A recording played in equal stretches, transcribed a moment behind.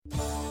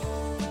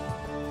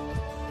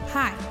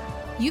Hi,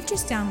 you've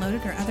just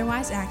downloaded or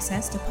otherwise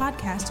accessed a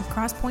podcast of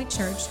Crosspoint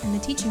Church and the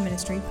teaching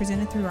ministry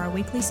presented through our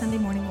weekly Sunday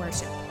morning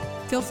worship.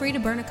 Feel free to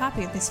burn a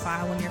copy of this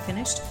file when you're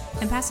finished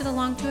and pass it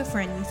along to a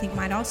friend you think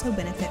might also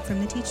benefit from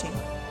the teaching.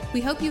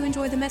 We hope you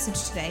enjoy the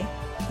message today,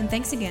 and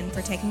thanks again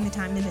for taking the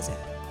time to visit.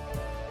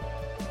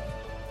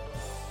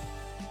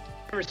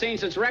 Never seen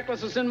such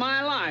recklessness in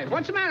my life.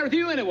 What's the matter with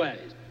you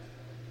anyways?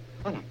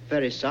 Well, I'm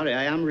very sorry,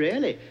 I am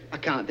really. I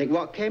can't think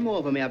what came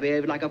over me. I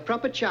behaved like a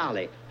proper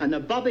Charlie. And the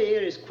Bobby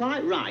here is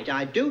quite right.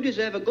 I do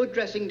deserve a good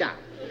dressing down.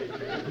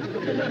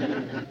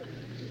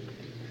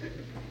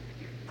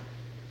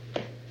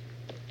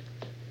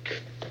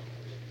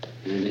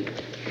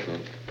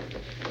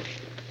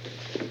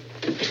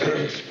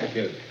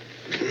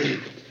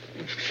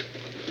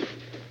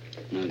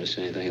 Notice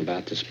anything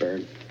about this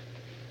bird?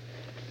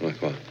 Like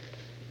what?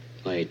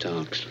 The way he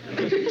talks. What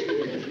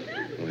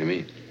do you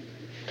mean?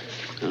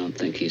 I don't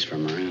think he's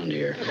from around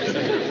here.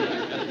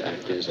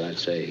 Fact is, I'd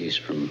say he's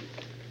from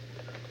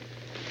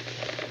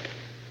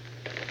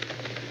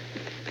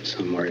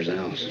somewhere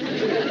else.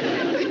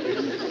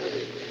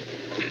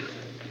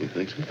 You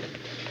think so?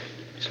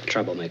 He's a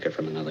troublemaker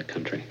from another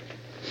country.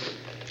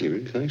 You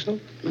really think so?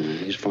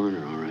 He's a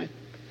foreigner, all right.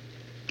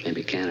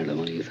 Maybe Canada.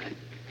 What do you think?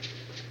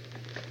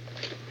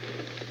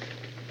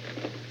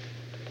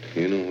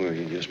 You know where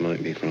he just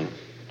might be from?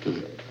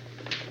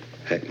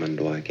 Heckman,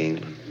 Dwight,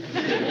 England.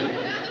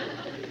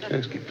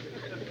 Ask him.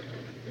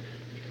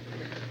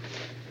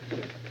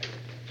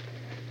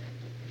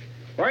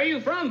 Where are you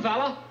from,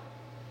 fella?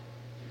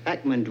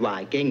 Heckman,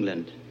 Dwight,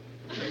 England.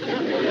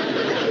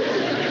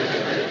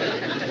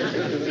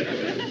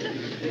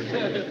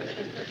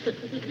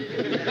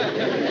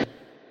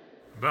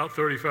 About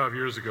 35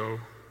 years ago,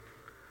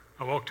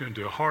 I walked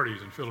into a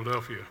Hardee's in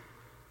Philadelphia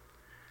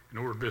and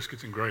ordered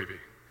biscuits and gravy.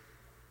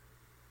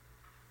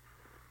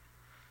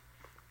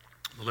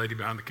 The lady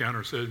behind the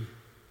counter said,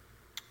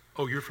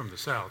 "Oh, you're from the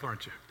South,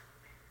 aren't you?"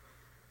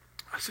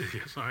 I said,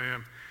 "Yes, I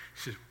am."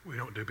 She said, "We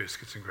don't do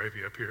biscuits and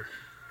gravy up here."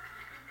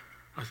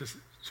 I said,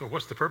 "So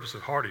what's the purpose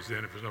of Hardee's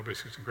then if there's no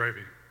biscuits and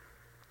gravy?"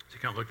 She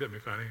kind of looked at me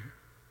funny.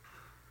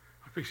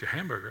 "I'll fix you a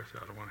hamburger." I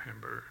said, "I don't want a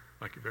hamburger.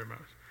 Thank you very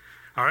much."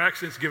 Our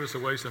accents give us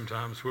away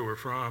sometimes where we're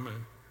from,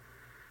 and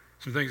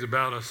some things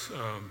about us,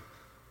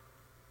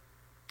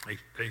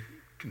 they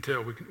can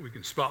tell. We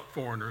can spot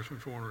foreigners when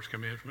foreigners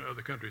come in from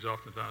other countries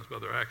oftentimes by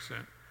their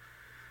accent.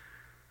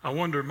 I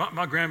wonder,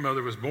 my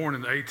grandmother was born in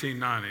the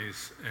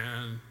 1890s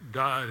and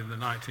died in the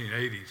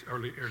 1980s,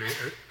 early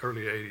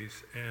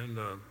 80s.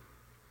 And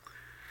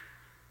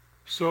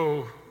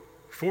so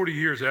 40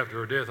 years after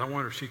her death, I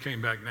wonder if she came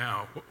back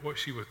now, what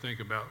she would think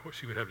about, what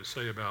she would have to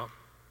say about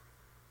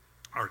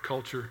our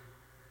culture,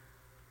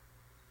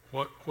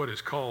 what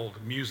is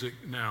called music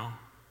now,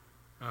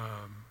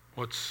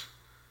 what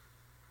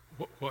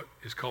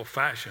is called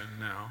fashion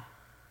now.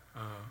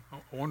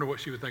 I wonder what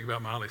she would think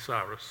about Miley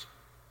Cyrus.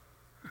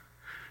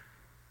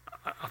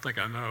 I think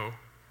I know.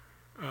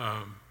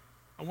 I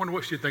wonder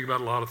what she'd think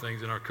about a lot of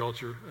things in our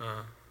culture,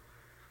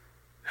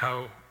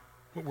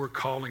 what we're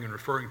calling and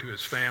referring to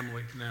as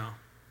family now.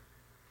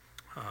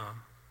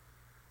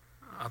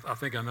 I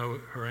think I know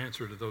her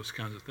answer to those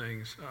kinds of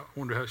things. I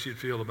wonder how she'd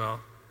feel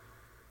about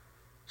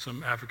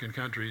some African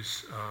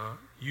countries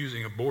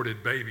using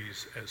aborted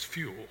babies as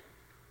fuel.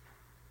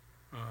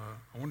 I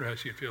wonder how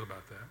she'd feel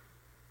about that.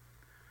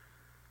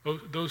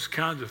 Those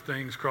kinds of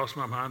things cross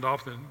my mind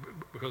often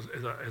because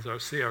as I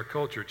see our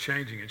culture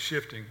changing and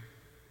shifting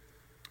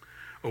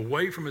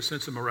away from a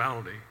sense of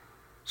morality,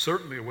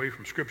 certainly away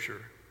from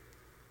Scripture,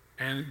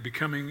 and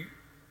becoming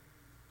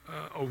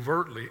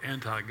overtly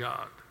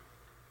anti-God.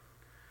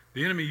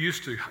 The enemy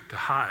used to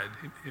hide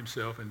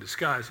himself and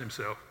disguise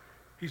himself.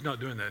 He's not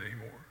doing that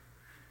anymore.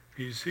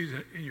 He's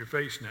in your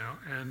face now.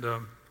 And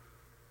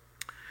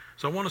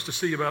so I want us to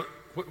see about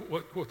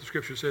what the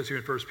Scripture says here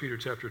in 1 Peter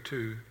chapter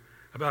 2,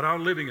 about our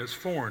living as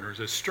foreigners,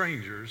 as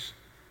strangers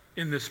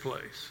in this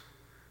place.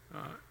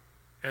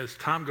 As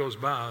time goes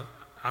by,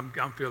 I'm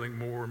feeling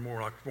more and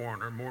more like a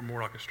foreigner, more and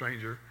more like a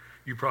stranger.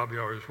 You probably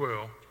are as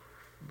well,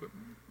 but,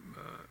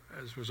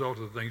 as a result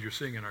of the things you're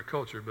seeing in our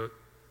culture. But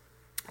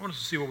I want us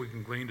to see what we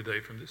can glean today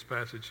from this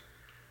passage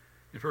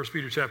in 1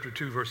 Peter chapter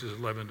 2, verses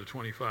 11 to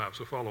 25.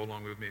 So follow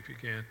along with me if you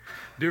can.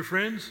 Dear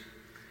friends,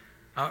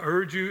 I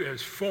urge you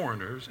as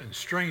foreigners and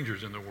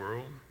strangers in the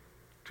world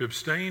to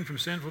abstain from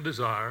sinful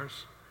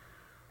desires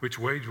which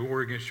wage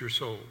war against your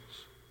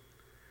souls.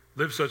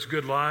 Live such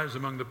good lives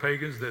among the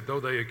pagans that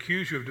though they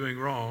accuse you of doing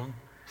wrong,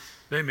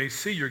 they may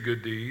see your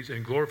good deeds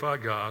and glorify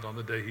God on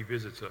the day he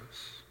visits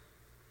us.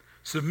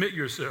 Submit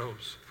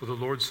yourselves for the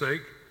Lord's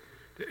sake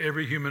to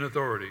every human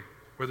authority,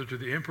 whether to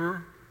the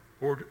emperor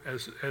or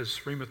as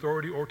supreme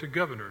authority or to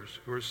governors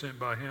who are sent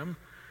by him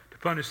to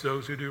punish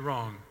those who do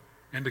wrong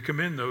and to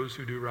commend those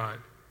who do right.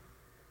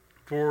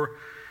 For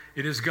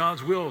it is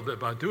God's will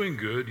that by doing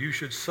good you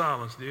should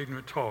silence the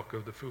ignorant talk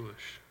of the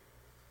foolish.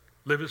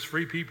 Live as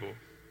free people,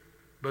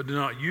 but do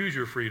not use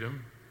your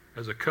freedom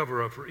as a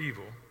cover-up for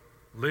evil.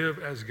 Live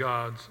as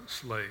God's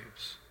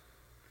slaves.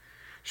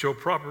 Show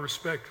proper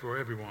respect for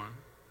everyone,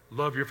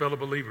 love your fellow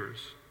believers,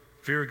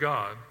 fear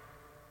God,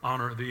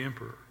 honor the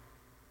emperor.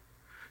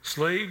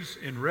 Slaves,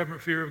 in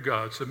reverent fear of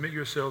God, submit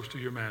yourselves to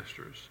your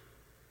masters,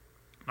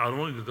 not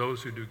only to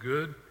those who do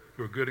good,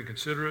 who are good and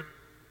considerate,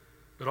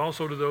 but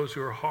also to those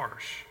who are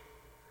harsh.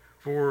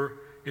 For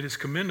it is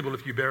commendable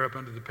if you bear up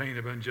under the pain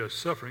of unjust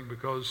suffering,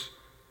 because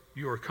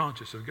you are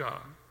conscious of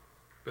God.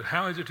 But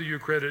how is it to your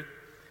credit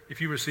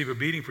if you receive a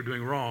beating for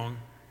doing wrong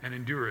and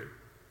endure it?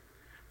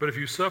 But if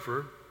you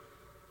suffer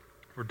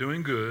for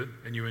doing good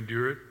and you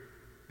endure it,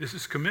 this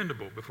is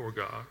commendable before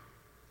God.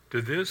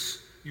 To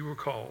this you were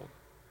called,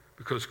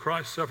 because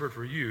Christ suffered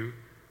for you,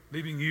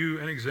 leaving you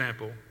an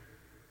example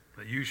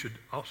that you should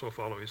also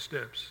follow his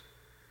steps.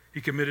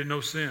 He committed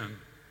no sin,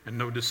 and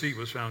no deceit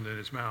was found in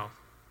his mouth.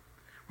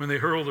 When they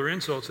hurled their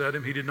insults at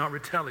him, he did not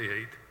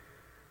retaliate.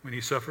 When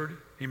he suffered,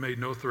 he made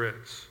no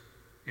threats.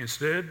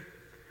 Instead,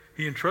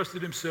 he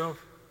entrusted himself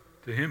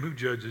to him who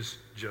judges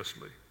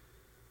justly.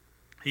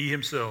 He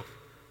himself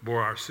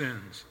bore our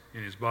sins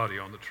in his body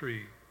on the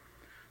tree,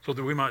 so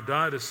that we might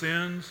die to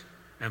sins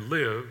and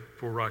live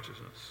for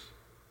righteousness.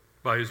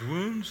 By his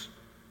wounds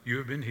you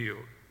have been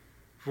healed,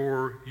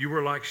 for you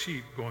were like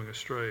sheep going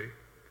astray.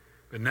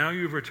 But now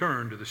you have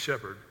returned to the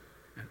shepherd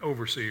and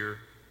overseer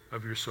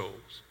of your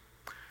souls.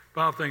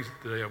 5 things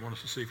today I want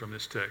us to see from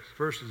this text.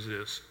 First is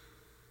this: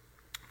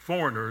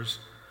 foreigners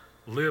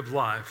live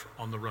life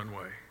on the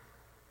runway.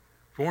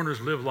 Foreigners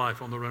live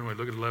life on the runway.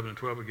 Look at 11 and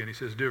 12 again. He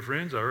says, "Dear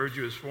friends, I urge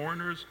you as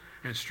foreigners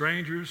and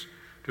strangers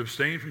to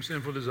abstain from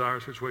sinful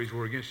desires which wage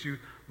war against you.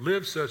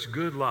 Live such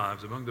good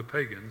lives among the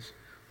pagans,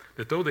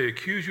 that though they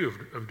accuse you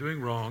of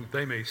doing wrong,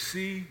 they may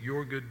see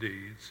your good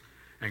deeds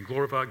and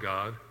glorify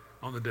God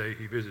on the day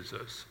he visits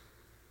us."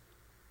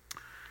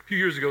 A few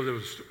years ago, there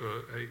was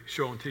a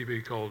show on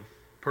TV called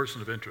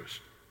Person of Interest.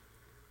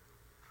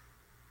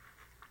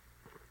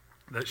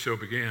 That show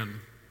began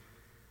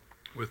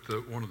with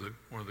one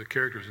of the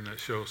characters in that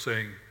show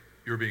saying,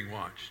 "You're being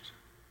watched."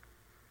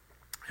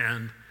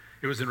 And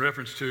it was in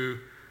reference to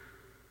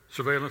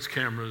surveillance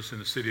cameras in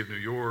the city of New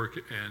York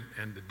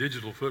and the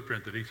digital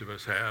footprint that each of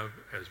us have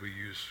as we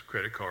use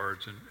credit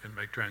cards and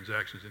make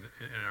transactions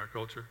in our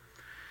culture,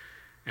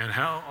 and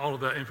how all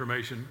of that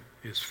information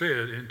is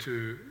fed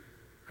into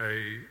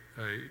a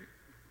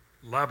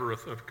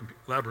labyrinth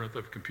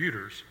of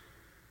computers,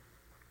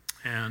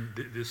 and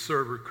this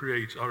server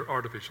creates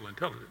artificial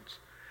intelligence.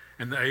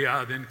 And the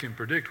AI then can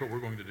predict what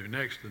we're going to do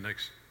next, the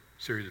next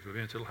series of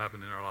events that will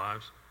happen in our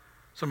lives.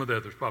 Some of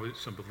that there's probably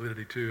some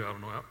validity to. I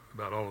don't know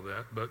about all of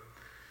that. But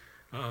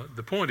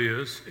the point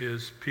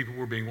is people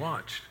were being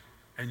watched.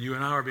 And you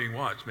and I are being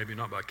watched, maybe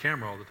not by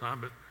camera all the time,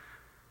 but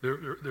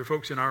there are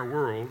folks in our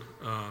world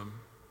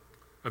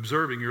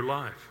observing your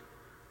life,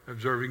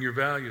 observing your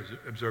values,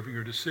 observing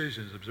your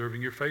decisions,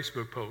 observing your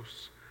Facebook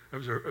posts,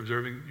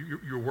 observing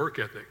your work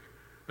ethic,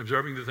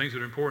 observing the things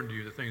that are important to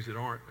you, the things that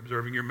aren't,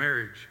 observing your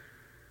marriage,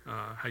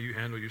 how you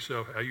handle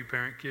yourself, how you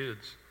parent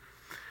kids.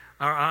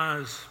 Our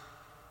eyes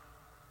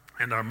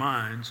and our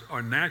minds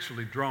are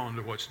naturally drawn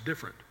to what's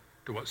different,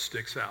 to what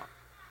sticks out.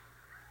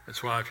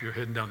 That's why if you're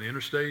heading down the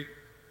interstate,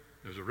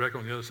 there's a wreck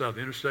on the other side of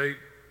the interstate,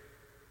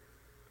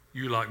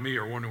 you, like me,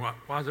 are wondering,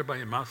 why is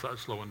everybody on my side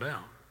slowing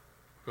down?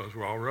 Because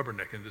we're all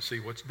rubbernecking to see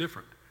what's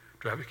different.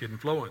 Traffic isn't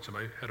flowing,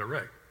 somebody had a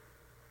wreck.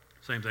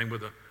 Same thing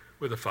with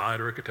a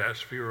fight or a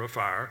catastrophe or a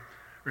fire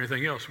or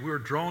anything else. We're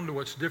drawn to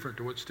what's different,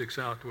 to what sticks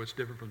out, to what's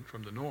different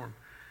from the norm.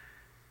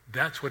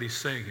 That's what he's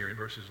saying here in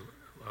verses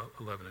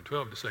 11 and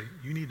 12, to say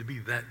you need to be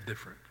that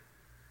different,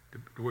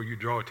 to where you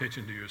draw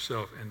attention to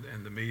yourself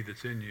and the me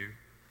that's in you.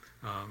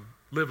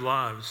 Live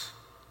lives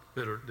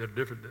that are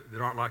different,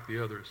 that aren't like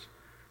the others,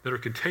 that are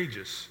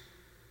contagious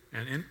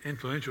and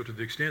influential, to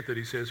the extent that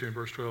he says here in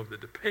verse 12 that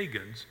the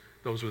pagans,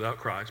 those without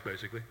Christ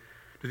basically,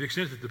 to the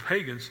extent that the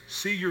pagans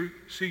see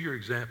your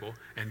example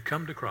and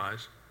come to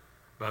Christ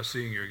by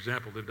seeing your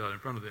example lived out in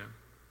front of them.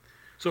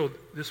 So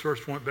this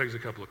first point begs a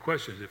couple of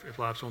questions if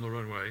life's on the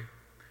runway.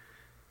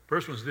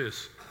 First one's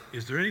this: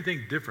 is there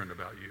anything different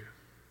about you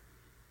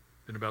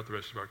than about the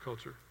rest of our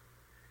culture?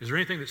 Is there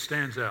anything that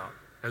stands out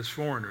as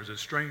foreigners, as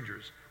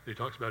strangers, that he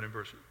talks about in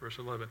verse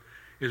 11?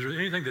 Is there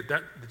anything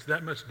that's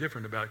that much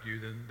different about you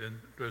than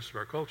the rest of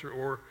our culture?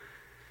 Or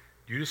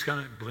do you just kind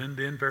of blend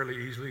in fairly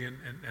easily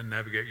and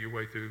navigate your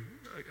way through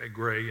a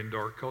gray and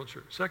dark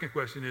culture? Second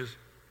question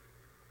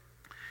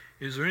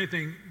is there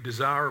anything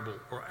desirable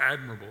or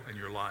admirable in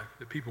your life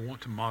that people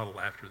want to model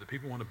after, that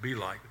people want to be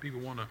like, that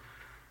people want to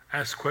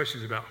ask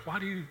questions about? Why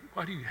do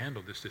you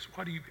handle this?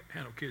 Why do you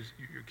handle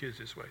your kids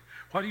this way?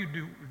 Why do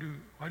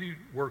you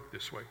work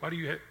this way? Why do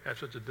you have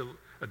such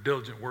a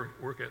diligent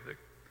work ethic?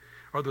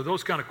 Are there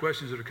those kind of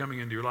questions that are coming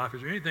into your life?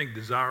 Is there anything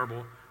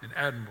desirable and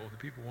admirable that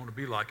people want to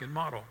be like and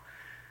model?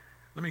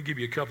 Let me give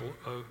you a couple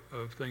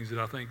of things that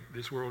I think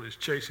this world is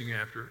chasing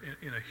after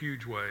in a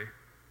huge way.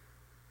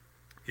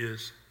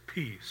 Is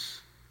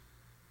peace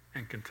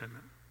and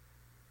contentment.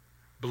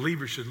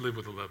 Believers should live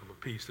with a level of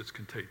peace that's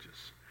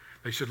contagious.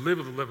 They should live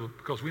with a level,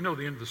 because we know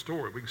the end of the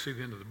story. We can see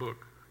the end of the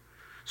book.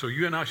 So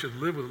you and I should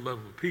live with a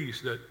level of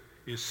peace that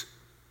is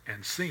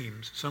and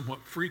seems somewhat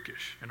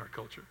freakish in our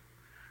culture.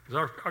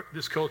 Because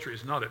this culture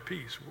is not at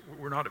peace.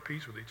 We're not at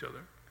peace with each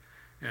other.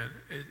 And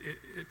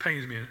it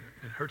pains me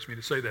and hurts me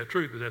to say that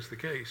truth, but that's the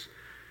case.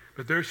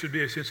 But there should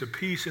be a sense of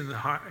peace in the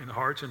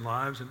hearts and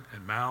lives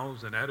and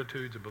mouths and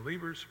attitudes of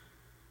believers,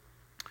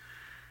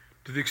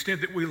 to the extent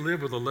that we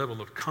live with a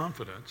level of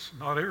confidence,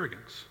 not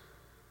arrogance,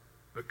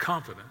 but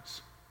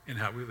confidence in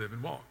how we live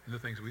and walk, in the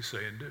things we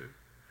say and do.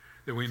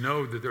 That we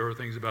know that there are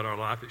things about our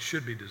life that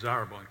should be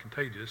desirable and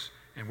contagious,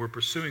 and we're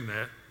pursuing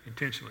that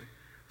intentionally.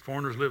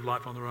 Foreigners live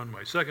life on the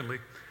runway. Secondly,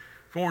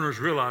 foreigners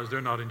realize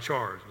they're not in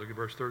charge. Look at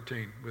verse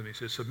 13 when he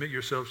says, submit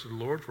yourselves to the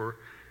Lord for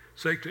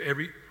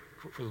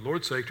the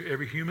Lord's sake to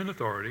every human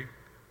authority,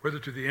 whether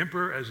to the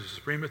emperor as a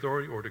supreme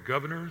authority or to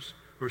governors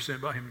who are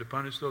sent by him to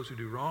punish those who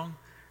do wrong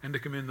and to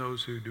commend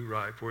those who do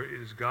right. For it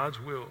is God's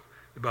will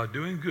that by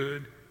doing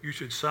good you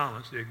should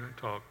silence the ignorant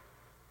talk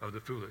of the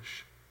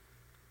foolish.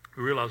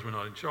 We realize we're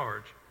not in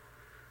charge.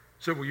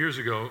 Several years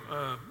ago,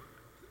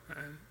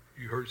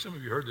 some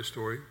of you heard this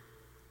story,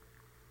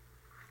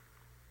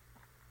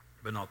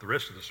 but not the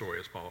rest of the story,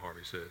 as Paul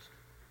Harvey says.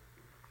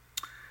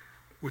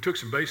 We took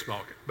some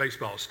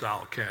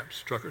baseball-style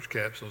caps, truckers'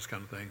 caps, those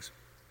kind of things,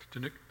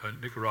 to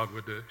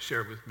Nicaragua to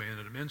share with men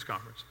at a men's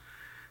conference.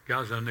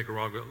 Guys down in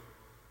Nicaragua,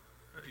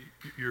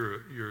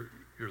 you're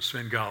a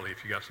Svengali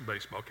if you got some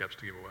baseball caps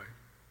to give away.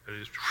 That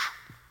is.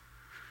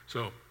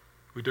 So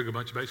we took a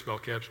bunch of baseball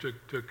caps, took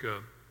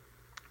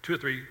 2 or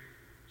 3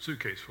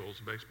 suitcasefuls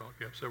of baseball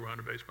caps, several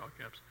hundred baseball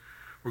caps.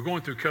 We're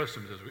going through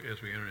customs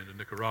as we enter into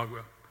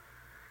Nicaragua.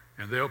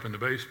 And they open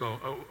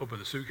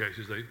the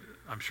suitcases. They,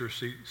 I'm sure,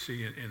 see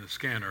in the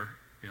scanner,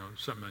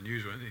 something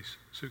unusual in these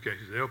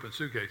suitcases. They open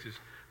suitcases,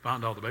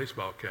 find all the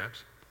baseball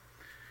caps.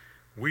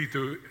 We,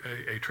 through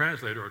a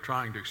translator, are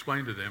trying to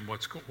explain to them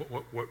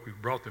what we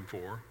brought them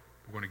for.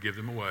 We're going to give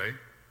them away,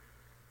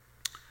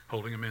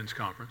 holding a men's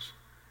conference.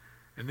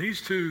 And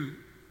these two,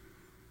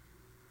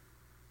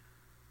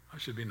 I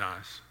should be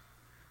nice.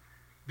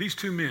 These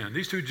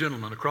two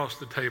gentlemen across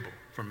the table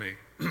from me,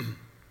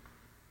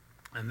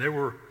 and there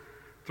were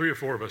 3 or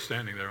 4 of us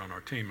standing there on our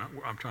team.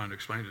 I'm trying to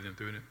explain to them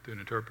through an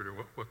interpreter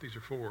what these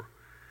are for.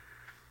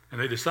 And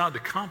they decide to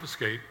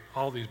confiscate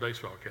all these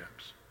baseball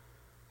caps.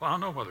 Well, I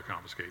know why they're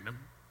confiscating them,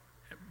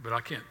 but I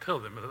can't tell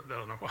them that I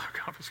don't know why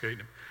they're confiscating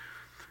them.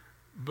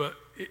 But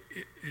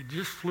it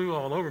just flew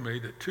all over me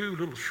that 2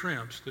 little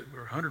shrimps that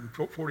were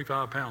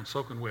 145 pounds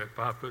soaking wet,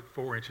 5 foot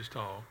 4 inches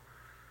tall,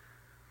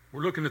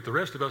 were looking at the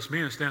rest of us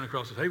men standing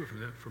across the table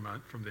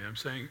from them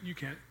saying, you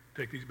can't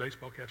take these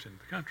baseball caps into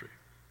the country.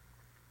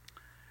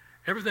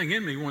 Everything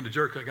in me wanted to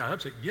jerk that guy up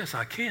and say, yes,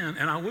 I can,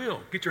 and I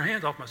will. Get your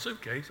hands off my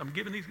suitcase. I'm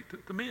giving these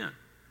to men.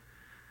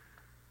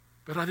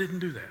 But I didn't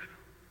do that.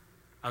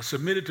 I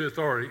submitted to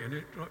authority, and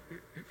it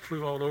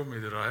flew all over me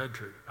that I had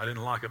to. I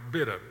didn't like a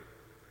bit of it.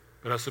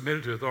 But I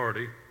submitted to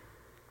authority.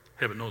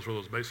 Heaven knows where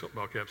those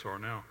baseball caps are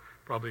now.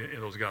 Probably in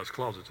those guys'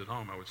 closets at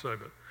home, I would say.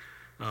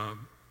 But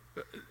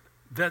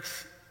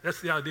that's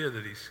the idea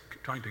that he's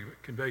trying to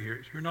convey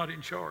here. You're not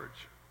in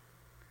charge.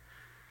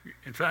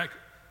 In fact,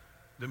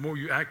 the more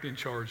you act in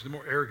charge, the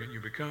more arrogant you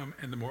become,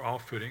 and the more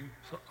off-putting,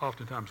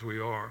 oftentimes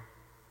we are.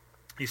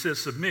 He says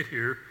submit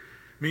here,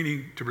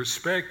 meaning to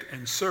respect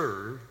and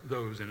serve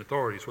those in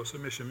authority. It's what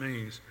submission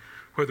means,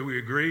 whether we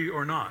agree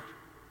or not.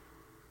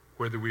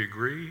 Whether we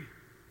agree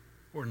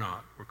or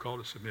not, we're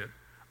called to submit.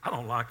 I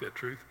don't like that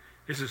truth.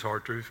 This is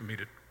hard truth for me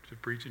to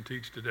preach and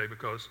teach today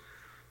because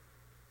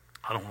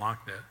I don't like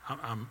that.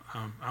 I'm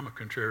a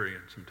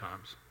contrarian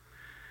sometimes.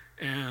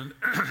 And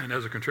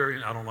as a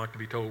contrarian, I don't like to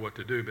be told what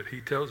to do, but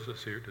he tells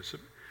us here to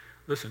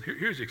listen.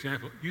 Here's the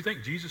example. You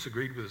think Jesus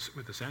agreed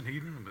with the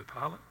Sanhedrin and with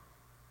Pilate?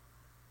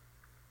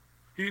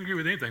 He didn't agree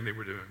with anything they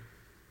were doing,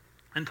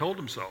 and told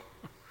them so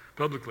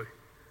publicly,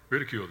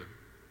 ridiculed them.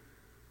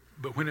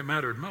 But when it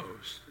mattered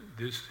most,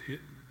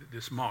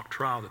 this mock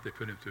trial that they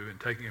put him through and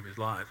taking of his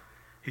life,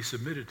 he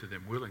submitted to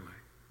them willingly.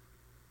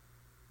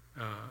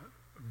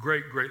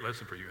 Great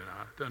lesson for you and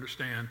I to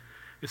understand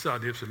this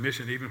idea of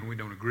submission, even when we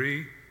don't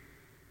agree.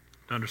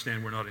 To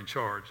understand we're not in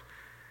charge.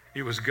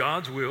 It was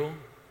God's will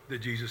that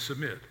Jesus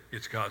submit.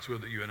 It's God's will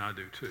that you and I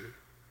do too.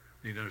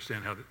 You need to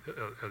understand how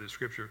the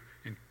Scripture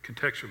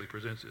contextually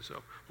presents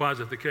itself. Why is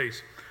that the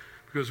case?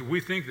 Because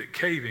we think that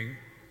caving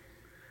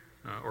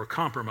or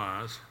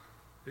compromise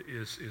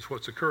is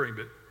what's occurring,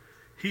 but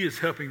he is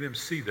helping them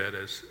see that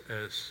as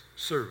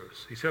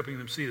service. He's helping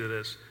them see that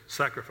as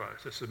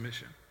sacrifice, as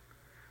submission.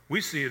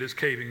 We see it as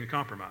caving and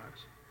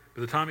compromise.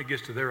 By the time it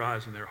gets to their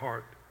eyes and their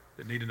heart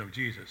that need to know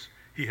Jesus,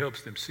 he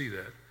helps them see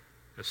that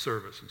as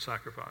service and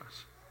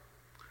sacrifice.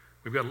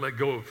 We've got to let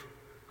go of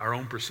our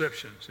own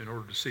perceptions in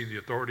order to see the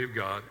authority of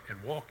God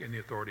and walk in the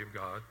authority of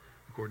God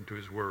according to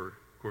his word,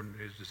 according to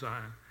his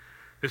design.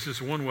 This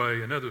is one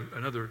way,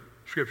 another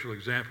scriptural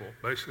example,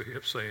 basically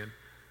of saying,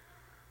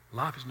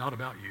 life is not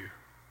about you.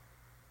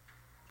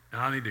 And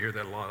I need to hear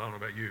that a lot. I don't know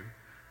about you.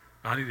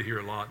 I need to hear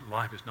a lot,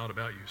 life is not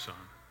about you, son.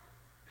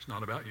 It's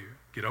not about you.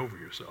 Get over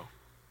yourself.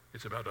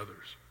 It's about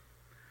others.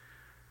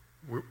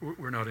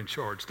 We're not in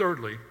charge.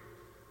 Thirdly,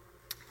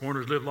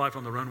 foreigners live life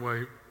on the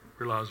runway,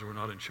 realize that we're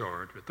not in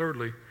charge. But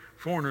thirdly,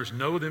 foreigners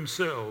know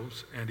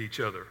themselves and each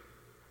other.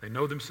 They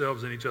know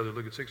themselves and each other.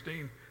 Look at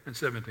 16 and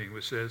 17,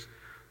 which says,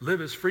 live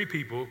as free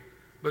people,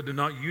 but do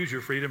not use your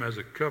freedom as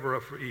a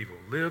cover-up for evil.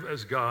 Live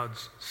as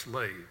God's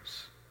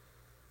slaves.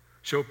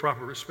 Show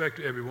proper respect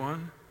to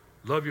everyone.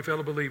 Love your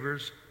fellow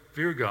believers.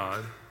 Fear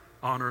God.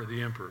 Honor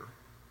the emperor.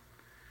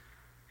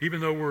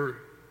 Even though we're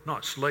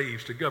not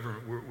slaves to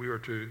government, we are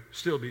to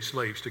still be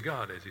slaves to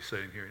God, as he's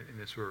saying here in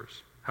this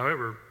verse.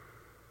 However,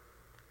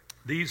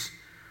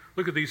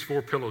 look at these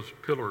four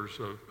pillars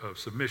of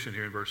submission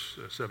here in verse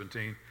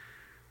 17.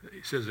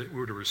 He says that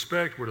we're to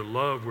respect, we're to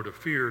love, we're to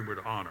fear, and we're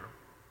to honor.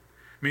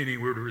 Meaning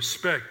we're to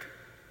respect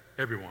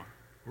everyone.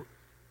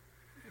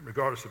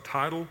 Regardless of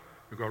title,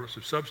 regardless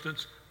of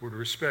substance, we're to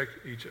respect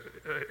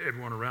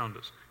everyone around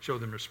us, show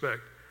them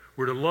respect.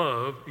 We're to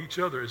love each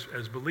other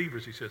as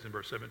believers, he says in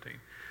verse 17.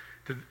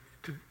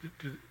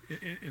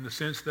 In the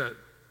sense that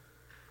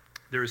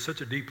there is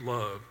such a deep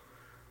love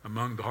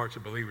among the hearts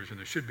of believers, and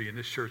there should be in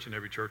this church and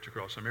every church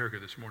across America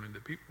this morning,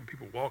 that when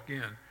people walk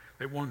in,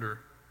 they wonder,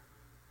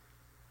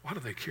 why do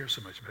they care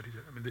so much about each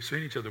other? I mean, they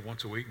see each other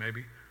once a week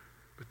maybe,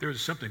 but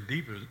there's something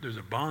deeper. There's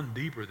a bond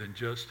deeper than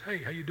just,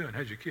 hey, how you doing?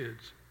 How's your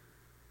kids?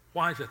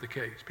 Why is that the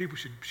case? People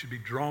should be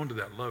drawn to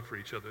that love for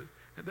each other,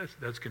 and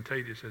that's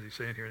contagious, as he's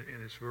saying here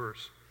in this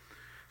verse.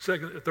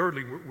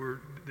 Thirdly,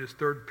 this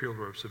third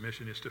pillar of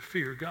submission is to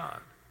fear God.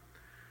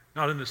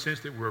 Not in the sense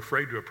that we're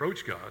afraid to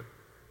approach God,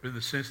 but in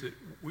the sense that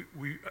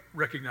we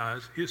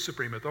recognize his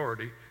supreme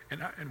authority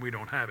and we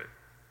don't have it.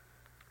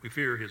 We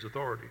fear his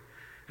authority.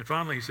 And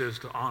finally, he says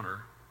to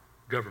honor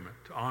government,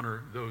 to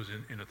honor those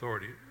in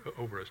authority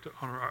over us, to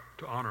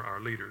honor our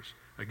leaders.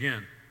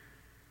 Again,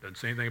 doesn't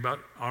say anything about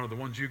honor the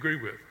ones you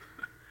agree with.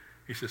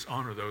 He says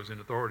honor those in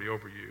authority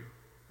over you.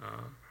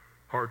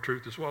 Hard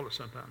truth to swallow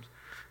sometimes.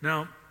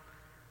 Now,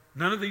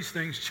 none of these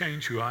things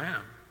change who I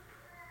am.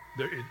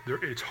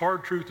 It's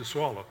hard truth to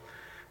swallow,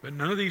 but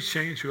none of these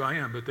change who I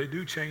am, but they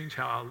do change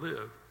how I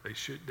live.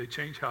 They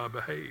change how I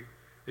behave.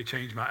 They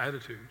change my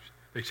attitudes.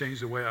 They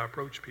change the way I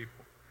approach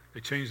people. They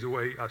change the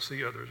way I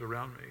see others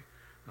around me.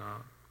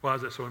 Why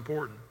is that so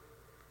important?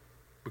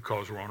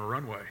 Because we're on a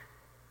runway.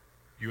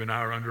 You and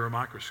I are under a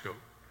microscope.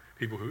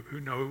 People who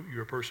know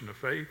you're a person of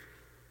faith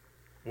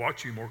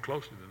watch you more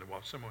closely than they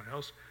watch someone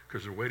else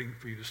because they're waiting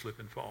for you to slip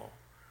and fall.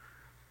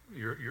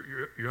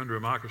 You're under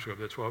a microscope.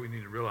 That's why we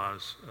need to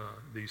realize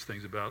these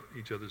things about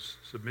each other's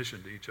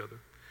submission to each other.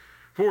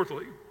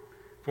 Fourthly,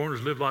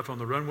 foreigners live life on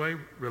the runway,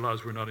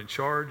 realize we're not in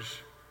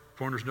charge.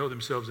 Foreigners know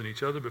themselves and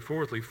each other. But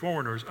fourthly,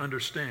 foreigners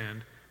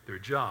understand their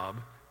job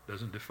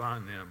doesn't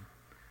define them.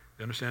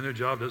 They understand their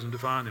job doesn't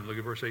define them. Look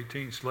at verse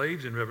 18.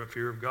 Slaves, in reverent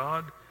fear of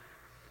God,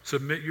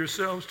 submit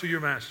yourselves to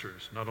your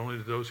masters, not only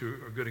to those who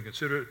are good and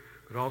considerate,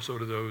 but also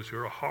to those who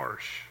are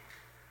harsh.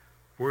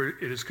 For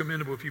it is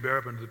commendable if you bear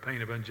up under the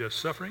pain of unjust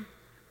suffering,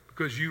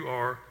 because you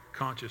are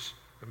conscious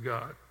of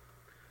God.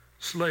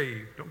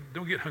 Slave,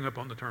 don't get hung up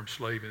on the term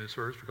slave in this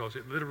verse, because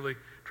it literally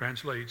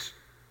translates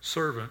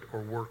servant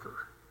or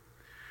worker.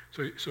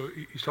 So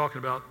he's talking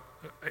about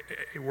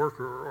a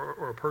worker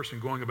or a person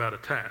going about a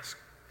task.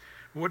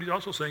 What he's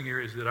also saying here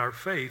is that our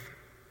faith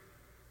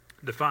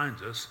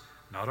defines us,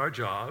 not our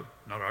job,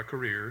 not our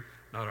career,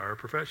 not our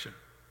profession.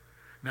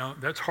 Now,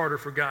 that's harder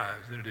for guys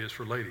than it is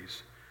for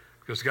ladies,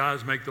 because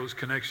guys make those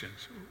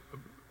connections.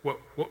 What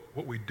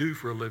we do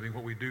for a living,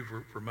 what we do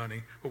for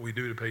money, what we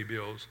do to pay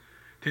bills,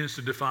 tends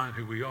to define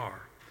who we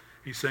are.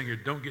 He's saying here,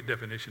 don't get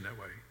definition that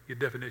way. Get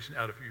definition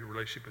out of your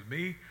relationship with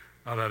me,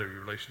 not out of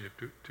your relationship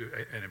to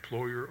an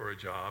employer or a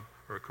job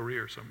or a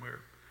career somewhere.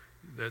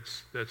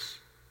 That's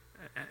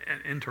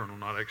an internal,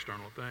 not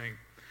external thing.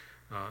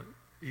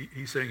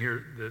 He's saying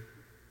here that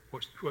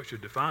what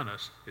should define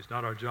us is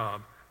not our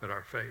job, but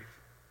our faith.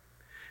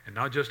 And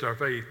not just our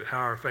faith, but how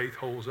our faith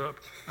holds up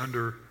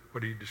under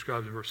what he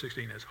describes in verse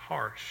 16 as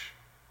harsh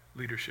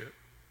leadership.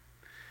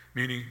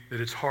 Meaning that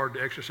it's hard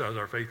to exercise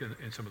our faith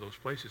in some of those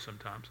places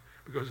sometimes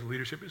because the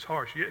leadership is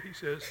harsh. Yet he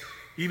says,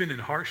 even in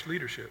harsh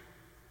leadership,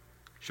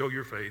 show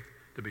your faith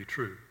to be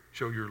true.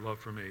 Show your love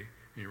for me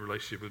and your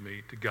relationship with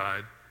me to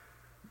guide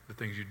the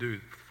things you do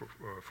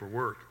for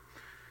work.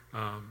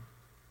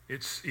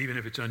 It's even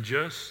if it's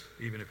unjust,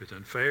 even if it's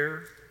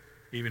unfair,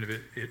 even if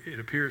it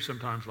appears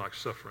sometimes like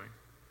suffering.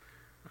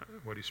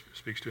 What he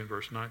speaks to in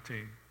verse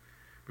 19.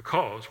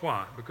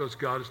 Why? Because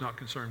God is not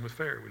concerned with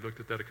fair. We looked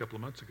at that a couple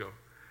of months ago.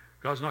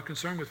 God's not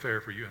concerned with fair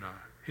for you and I.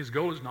 His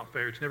goal is not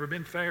fair. It's never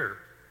been fair.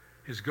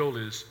 His goal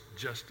is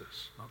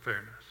justice, not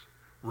fairness.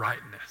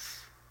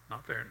 Rightness,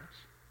 not fairness.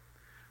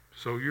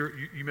 So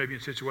you may be in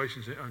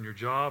situations on your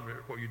job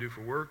or what you do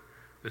for work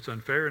that's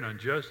unfair and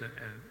unjust, and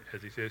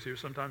as he says here,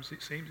 sometimes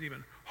it seems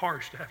even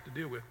harsh to have to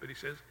deal with. But he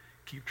says,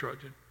 keep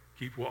trudging,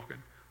 keep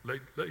walking.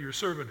 Let your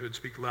servanthood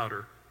speak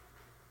louder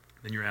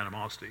than your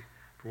animosity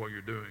for what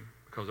you're doing,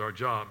 because our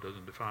job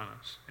doesn't define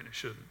us, and it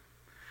shouldn't.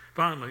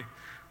 Finally,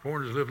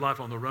 foreigners live life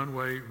on the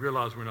runway,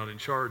 realize we're not in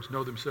charge,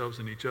 know themselves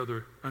and each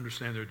other,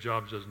 understand their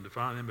jobs doesn't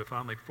define them. But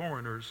finally,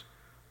 foreigners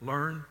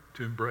learn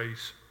to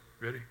embrace,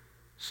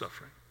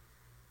 suffering.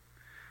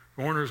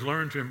 Foreigners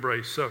learn to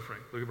embrace suffering.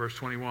 Look at verse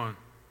 21.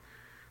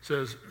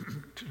 says,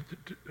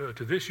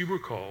 to this you were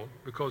called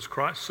because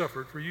Christ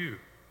suffered for you,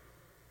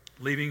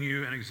 leaving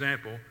you an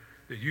example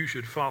that you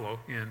should follow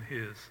in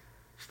his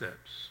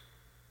steps.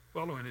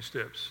 Follow in his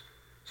steps.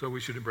 So we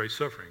should embrace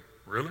suffering.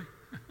 Really?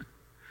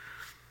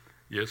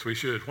 Yes, we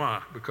should.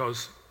 Why?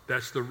 Because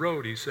that's the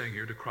road, he's saying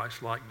here, to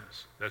Christ's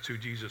likeness. That's who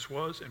Jesus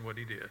was and what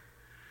he did.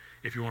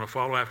 If you want to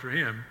follow after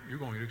him, you're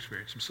going to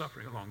experience some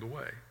suffering along the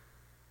way.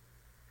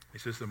 He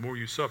says the more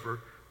you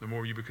suffer, the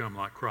more you become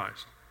like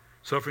Christ.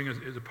 Suffering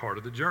is a part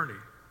of the journey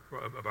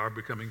of our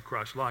becoming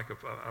Christ-like,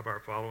 of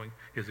our following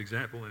his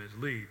example and his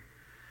lead.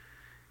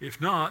 If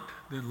not,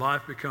 then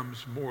life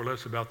becomes more or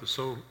less about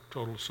the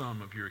total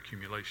sum of your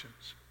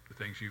accumulations, the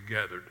things you've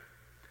gathered,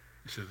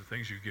 instead of the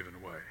things you've given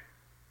away.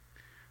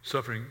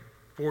 Suffering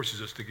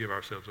forces us to give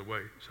ourselves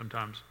away,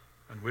 sometimes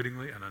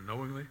unwittingly and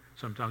unknowingly,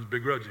 sometimes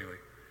begrudgingly.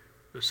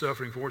 But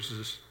suffering forces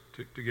us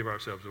to give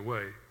ourselves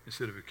away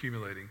instead of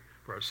accumulating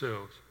for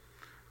ourselves.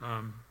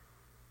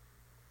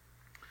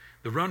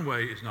 The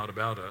runway is not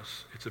about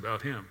us, it's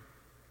about him.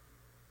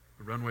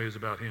 The runway is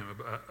about him,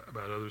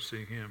 about others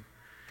seeing him.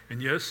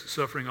 And yes,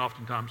 suffering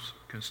oftentimes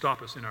can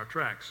stop us in our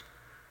tracks,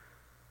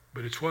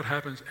 but it's what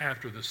happens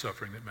after the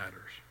suffering that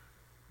matters.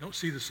 Don't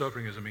see the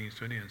suffering as a means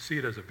to an end. See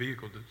it as a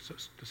vehicle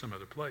to some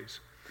other place.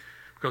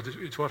 Because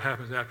it's what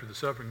happens after the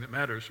suffering that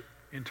matters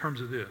in terms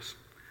of this.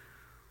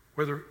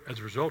 Whether as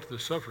a result of the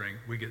suffering,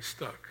 we get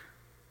stuck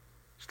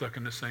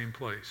in the same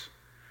place,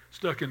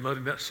 stuck in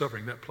letting that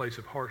suffering, that place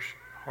of harsh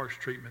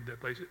treatment,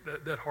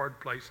 that hard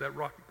place, that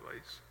rocky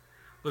place,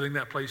 letting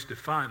that place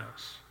define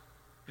us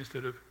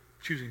instead of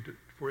choosing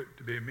for it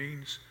to be a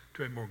means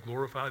to a more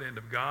glorified end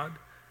of God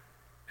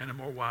and a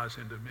more wise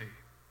end of me.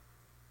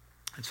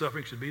 And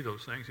suffering should be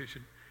those things.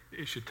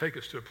 It should take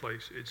us to a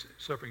place.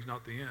 Suffering's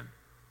not the end.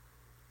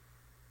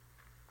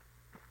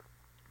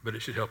 But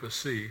it should help us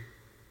see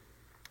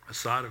a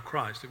side of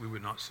Christ that we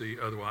would not see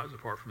otherwise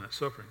apart from that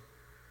suffering.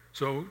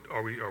 So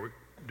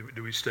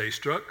do we stay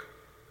stuck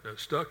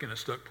in a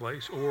stuck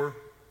place, or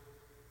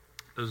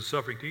does the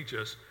suffering teach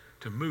us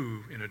to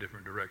move in a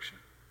different direction?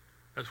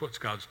 That's what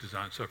God's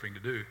designed suffering to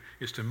do,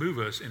 is to move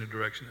us in a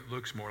direction that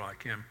looks more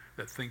like him,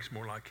 that thinks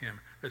more like him,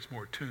 that's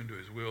more attuned to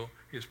his will,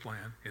 his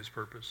plan, his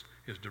purpose,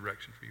 his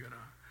direction for you and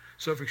I.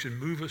 Suffering should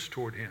move us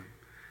toward him,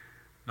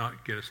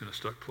 not get us in a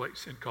stuck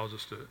place and cause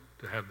us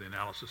to have the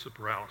analysis of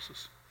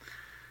paralysis.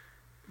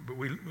 But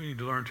we need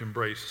to learn to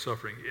embrace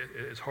suffering,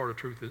 as hard a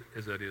truth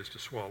as that is to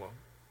swallow.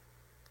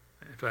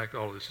 In fact,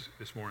 all of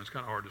this morning is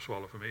kind of hard to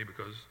swallow for me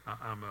because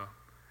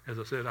as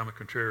I said, I'm a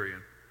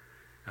contrarian.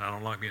 And I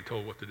don't like being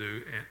told what to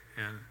do.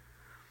 And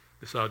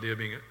this idea of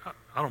being,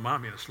 I don't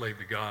mind being a slave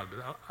to God,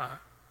 but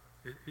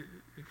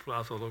it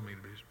flies all over me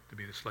to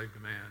be the slave to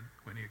man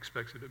when he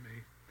expects it of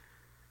me.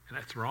 And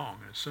that's wrong,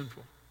 and it's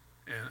sinful.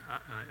 And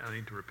I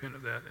need to repent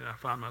of that. And I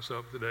find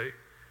myself today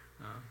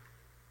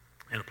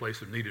in a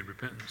place of needed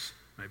repentance.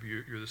 Maybe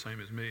you're the same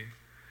as me.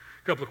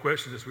 A couple of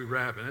questions as we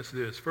wrap, and that's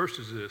this. First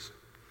is this.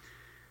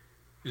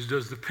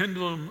 Does the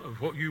pendulum of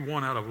what you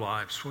want out of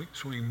life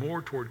swing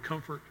more toward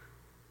comfort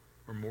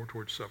or more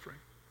towards suffering?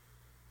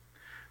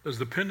 Does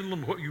the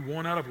pendulum of what you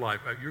want out of life,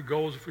 your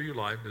goals for your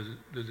life,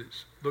 does it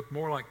look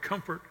more like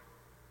comfort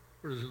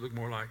or does it look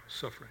more like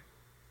suffering?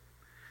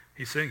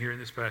 He's saying here in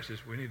this passage,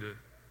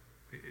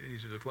 it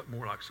needs to look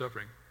more like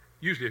suffering.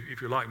 Usually,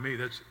 if you're like me,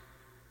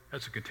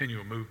 that's a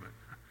continual movement.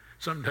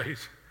 Some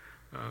days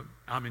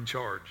I'm in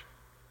charge.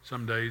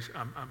 Some days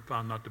I'm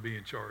found not to be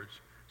in charge.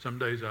 Some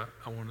days I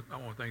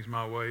want things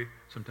my way.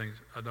 Some things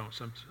I don't.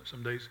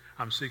 Some days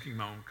I'm seeking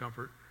my own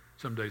comfort.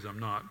 Some days I'm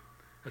not.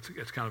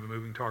 That's kind of a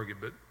moving target,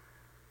 but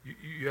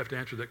you have to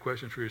answer that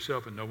question for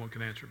yourself, and no one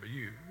can answer it but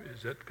you.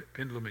 Is that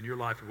pendulum in your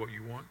life of what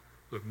you want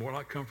look more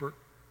like comfort,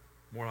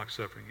 more like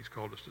suffering? He's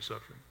called us to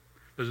suffering.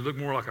 Does it look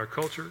more like our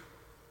culture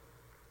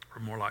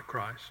or more like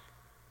Christ?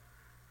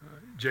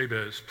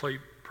 Jabez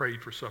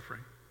prayed for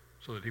suffering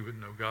so that he would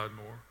know God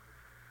more.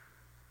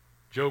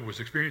 Job was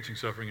experiencing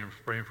suffering and was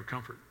praying for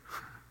comfort.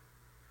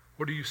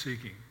 What are you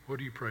seeking? What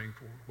are you praying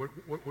for?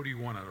 What do you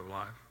want out of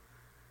life?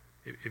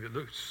 If it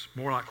looks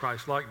more like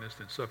Christ-likeness,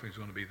 then suffering is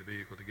going to be the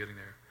vehicle to getting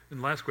there. And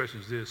the last question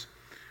is this.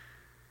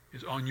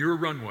 Is on your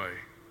runway,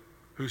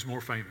 who's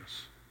more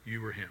famous,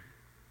 you or him?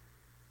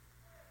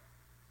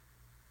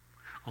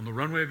 On the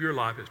runway of your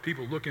life, as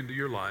people look into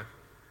your life,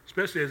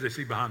 especially as they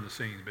see behind the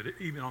scenes, but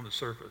even on the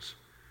surface,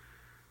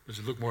 does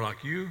it look more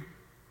like you?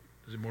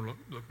 Does it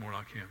look more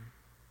like him?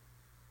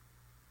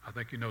 I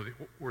think you know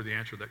where the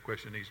answer to that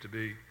question needs to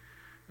be.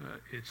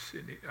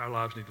 Our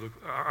lives need to look,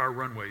 our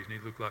runways need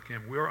to look like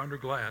him. We are under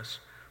glass.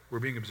 We're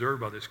being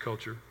observed by this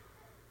culture.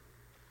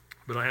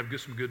 But I have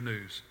some good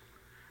news.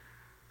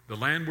 The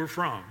land we're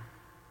from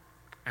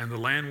and the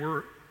land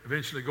we're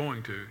eventually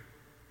going to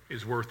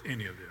is worth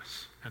any of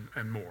this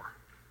and more.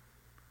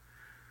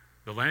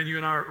 The land you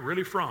and I are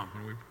really from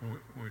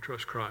when we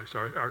trust Christ,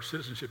 our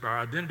citizenship, our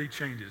identity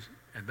changes,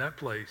 and that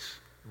place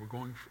that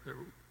we're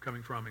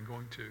coming from and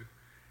going to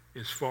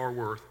is far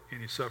worth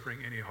any suffering,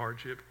 any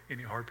hardship,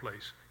 any hard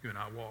place you and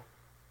I walk.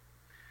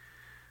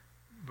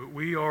 But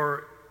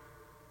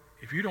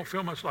if you don't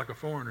feel much like a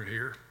foreigner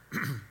here,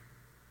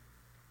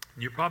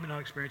 You're probably not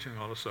experiencing a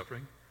lot of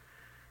suffering.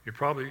 You're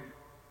probably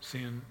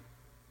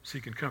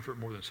seeking comfort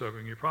more than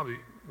suffering. You're probably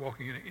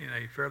walking in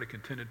a fairly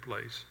contented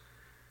place.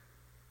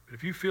 But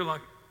if you feel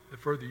like the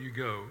further you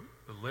go,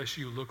 the less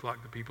you look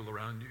like the people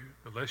around you,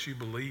 the less you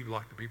believe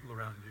like the people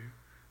around you,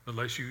 the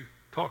less you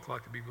talk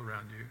like the people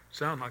around you,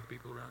 sound like the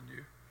people around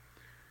you,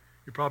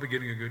 you're probably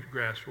getting a good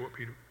grasp of what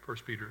 1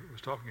 Peter was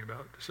talking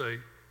about, to say,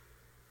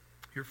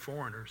 you're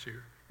foreigners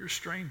here. You're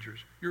strangers.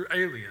 You're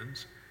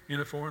aliens in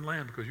a foreign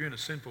land because you're in a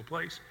sinful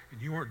place,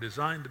 and you weren't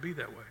designed to be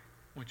that way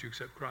once you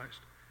accept Christ.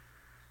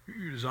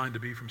 You're designed to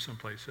be from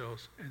someplace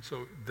else. And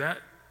so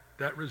that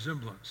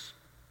resemblance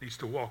needs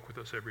to walk with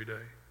us every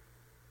day.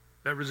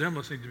 That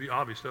resemblance needs to be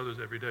obvious to others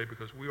every day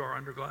because we are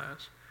under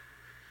glass.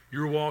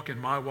 Your walk and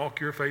my walk,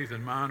 your faith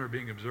and mine are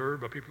being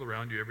observed by people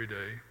around you every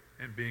day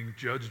and being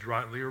judged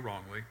rightly or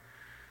wrongly,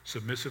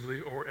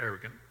 submissively or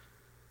arrogant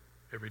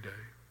every day.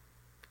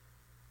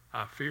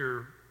 I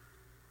fear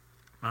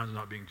mine's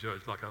not being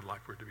judged like I'd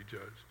like for it to be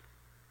judged.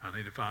 I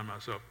need to find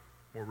myself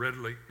more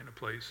readily in a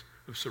place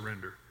of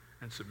surrender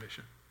and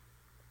submission.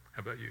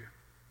 How about you?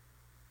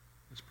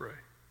 Let's pray.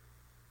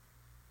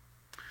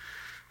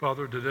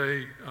 Father,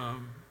 today,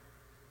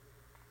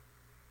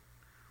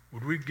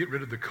 would we get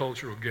rid of the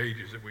cultural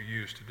gauges that we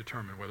use to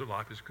determine whether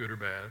life is good or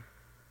bad,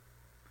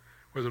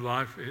 whether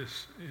life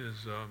is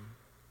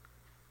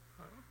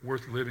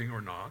worth living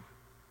or not,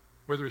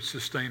 whether it's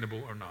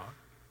sustainable or not?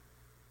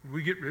 Would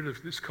we get rid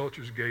of this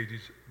culture's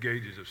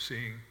gauges of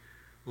seeing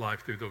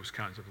life through those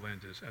kinds of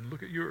lenses and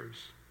look at yours?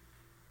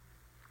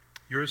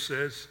 Yours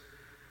says,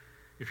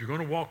 if you're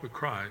going to walk with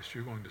Christ,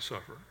 you're going to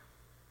suffer.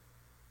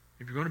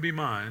 If you're going to be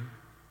mine,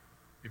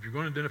 if you're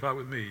going to identify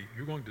with me,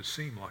 you're going to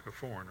seem like a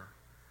foreigner,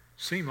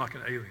 seem like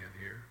an alien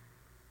here.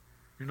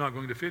 You're not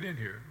going to fit in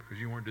here because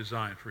you weren't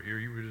designed for here.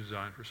 You were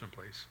designed for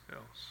someplace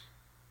else.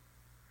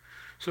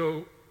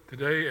 So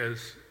today,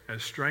 as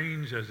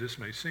strange as this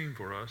may seem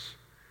for us,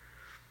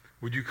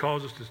 would you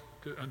cause us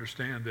to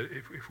understand that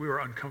if we are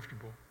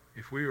uncomfortable,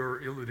 if we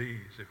are ill at ease,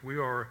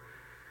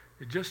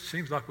 it just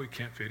seems like we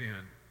can't fit in,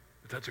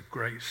 but that's a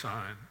great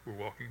sign we're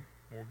walking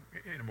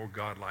in a more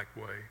godlike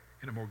way,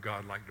 in a more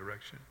godlike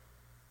direction.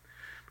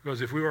 Because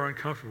if we are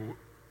uncomfortable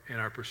in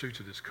our pursuits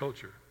of this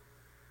culture,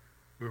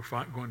 we're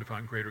going to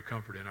find greater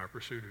comfort in our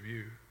pursuit of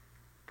you.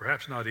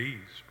 Perhaps not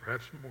ease,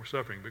 perhaps more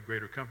suffering, but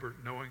greater comfort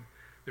knowing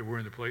that we're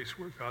in the place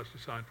where God's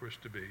designed for us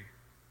to be.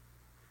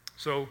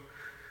 So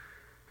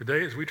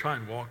today, as we try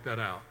and walk that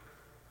out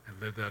and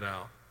live that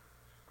out,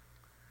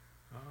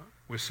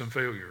 with some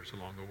failures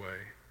along the way,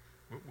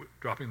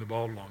 dropping the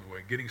ball along the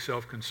way, getting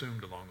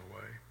self-consumed along the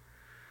way,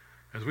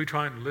 as we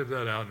try and live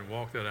that out and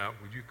walk that out,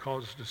 would you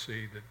cause us to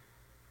see that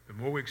the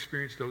more we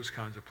experience those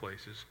kinds of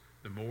places,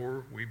 the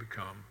more we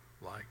become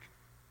like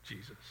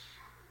Jesus.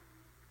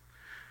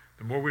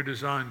 The more we're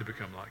designed to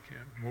become like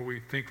him, the more we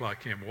think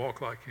like him,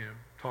 walk like him,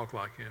 talk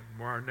like him, the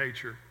more our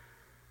nature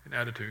and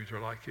attitudes are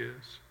like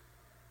his.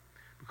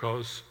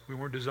 Because we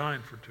weren't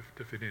designed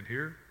to fit in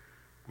here,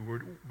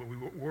 but we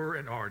were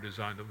and are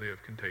designed to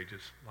live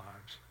contagious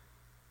lives.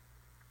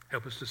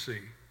 Help us to see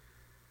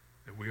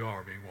that we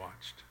are being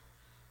watched.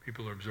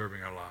 People are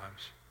observing our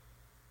lives.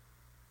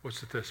 What's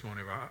the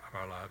testimony of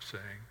our lives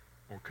saying?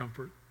 More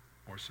comfort,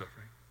 more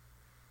suffering.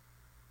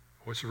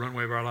 What's the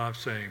runway of our lives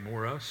saying?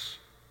 More us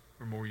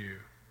or more you?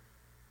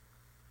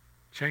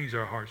 Change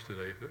our hearts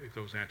today if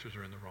those answers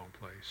are in the wrong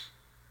place.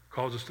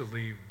 Cause us to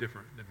leave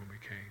different than when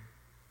we came.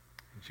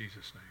 In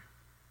Jesus' name,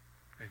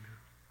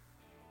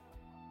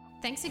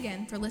 amen. Thanks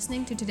again for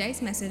listening to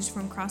today's message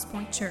from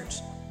Crosspoint Church,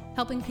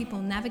 helping people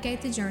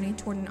navigate the journey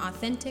toward an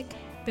authentic,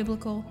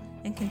 biblical,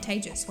 and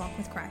contagious walk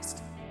with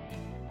Christ.